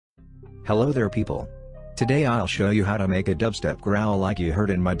Hello there people. Today I'll show you how to make a dubstep growl like you heard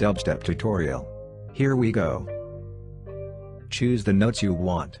in my dubstep tutorial. Here we go. Choose the notes you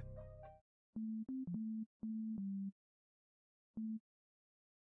want.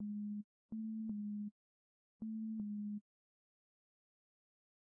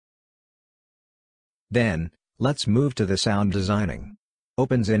 Then, let's move to the sound designing.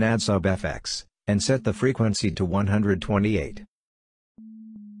 Open ZynAddSubFX, and set the frequency to 128.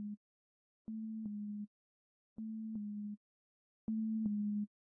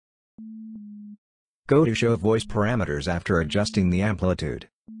 Go to Show Voice Parameters after adjusting the amplitude.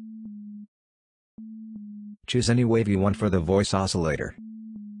 Choose any wave you want for the voice oscillator.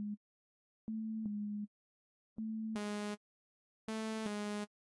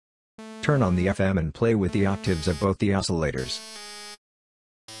 Turn on the FM and play with the octaves of both the oscillators.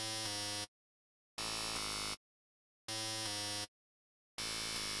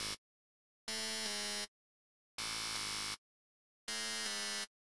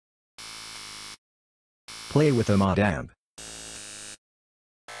 Play with the mod amp.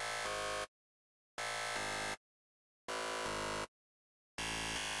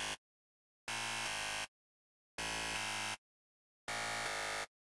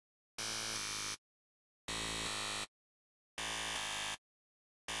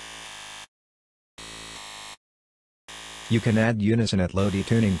 You can add unison at low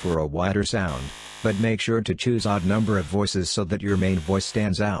detuning for a wider sound, but make sure to choose odd number of voices so that your main voice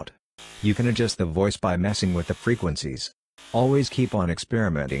stands out. You can adjust the voice by messing with the frequencies. Always keep on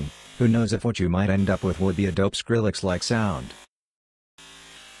experimenting, who knows if what you might end up with would be a dope Skrillex-like sound.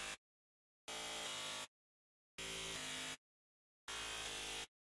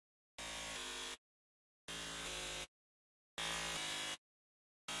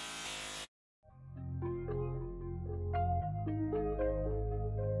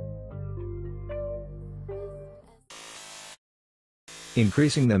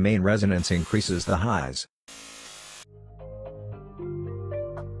 Increasing the main resonance increases the highs.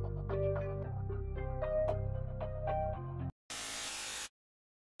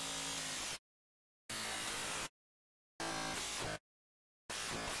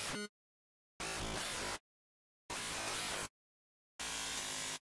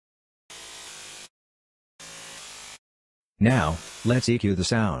 Now, let's EQ the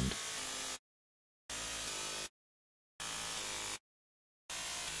sound.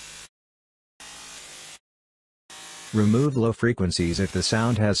 Remove low frequencies if the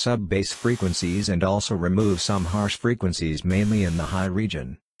sound has sub-bass frequencies and also remove some harsh frequencies mainly in the high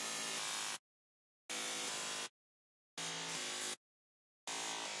region.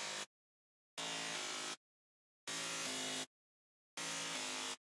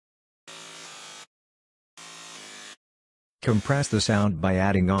 Compress the sound by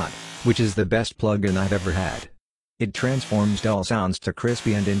adding OD, which is the best plugin I've ever had. It transforms dull sounds to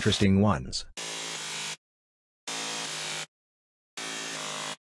crispy and interesting ones.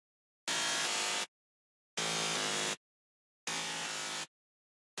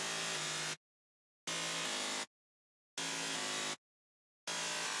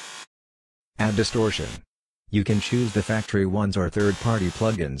 Add distortion. You can choose the factory ones or third-party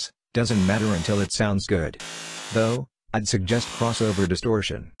plugins, doesn't matter until it sounds good. Though, I'd suggest crossover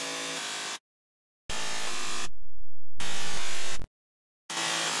distortion.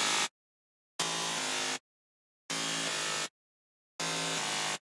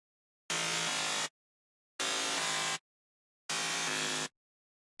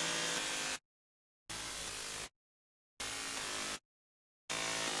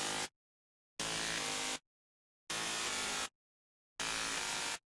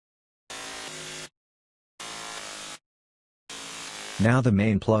 Now the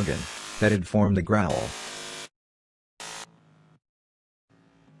main plugin, that'd form the growl.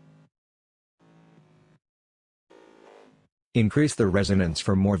 Increase the resonance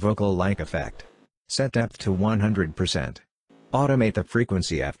for more vocal-like effect. Set depth to 100%. Automate the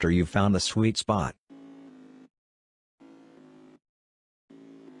frequency after you've found the sweet spot.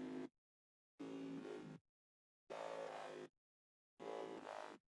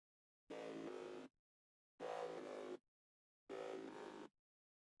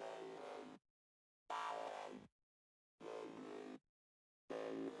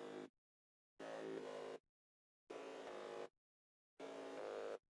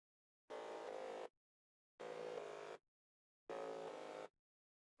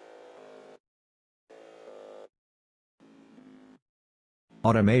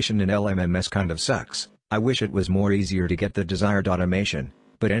 Automation in LMMS kind of sucks. I wish it was more easier to get the desired automation,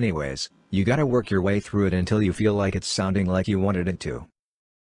 but anyways, you gotta work your way through it until you feel like it's sounding like you wanted it to.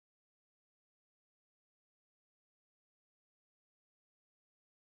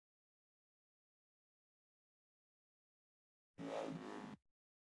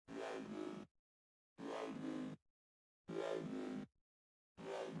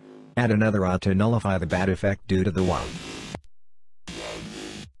 Add another odd to nullify the bad effect due to the wow.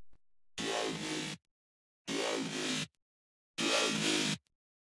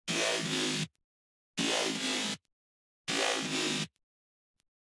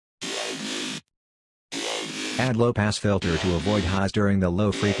 Add low pass filter to avoid highs during the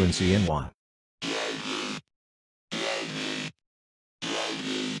low frequency in wah.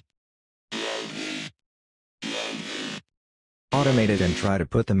 Automate it and try to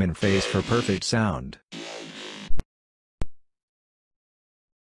put them in phase for perfect sound.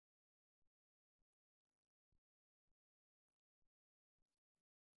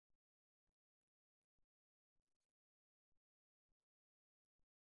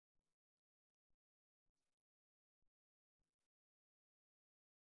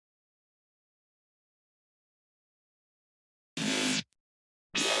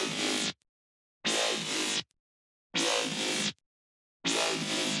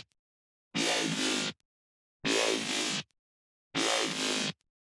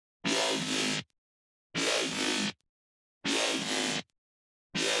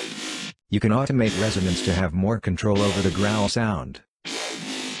 You can automate resonance to have more control over the growl sound.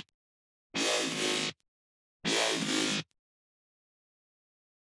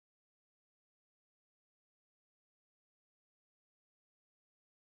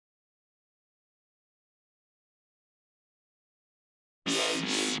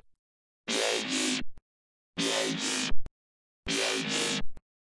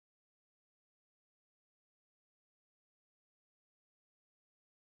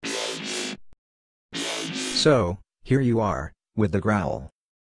 So, here you are, with the growl.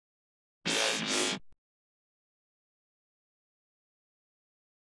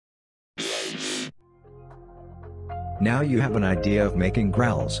 Now you have an idea of making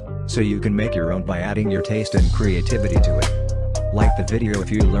growls, so you can make your own by adding your taste and creativity to it. Like the video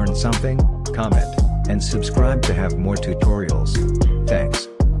if you learned something, comment, and subscribe to have more tutorials. Thanks.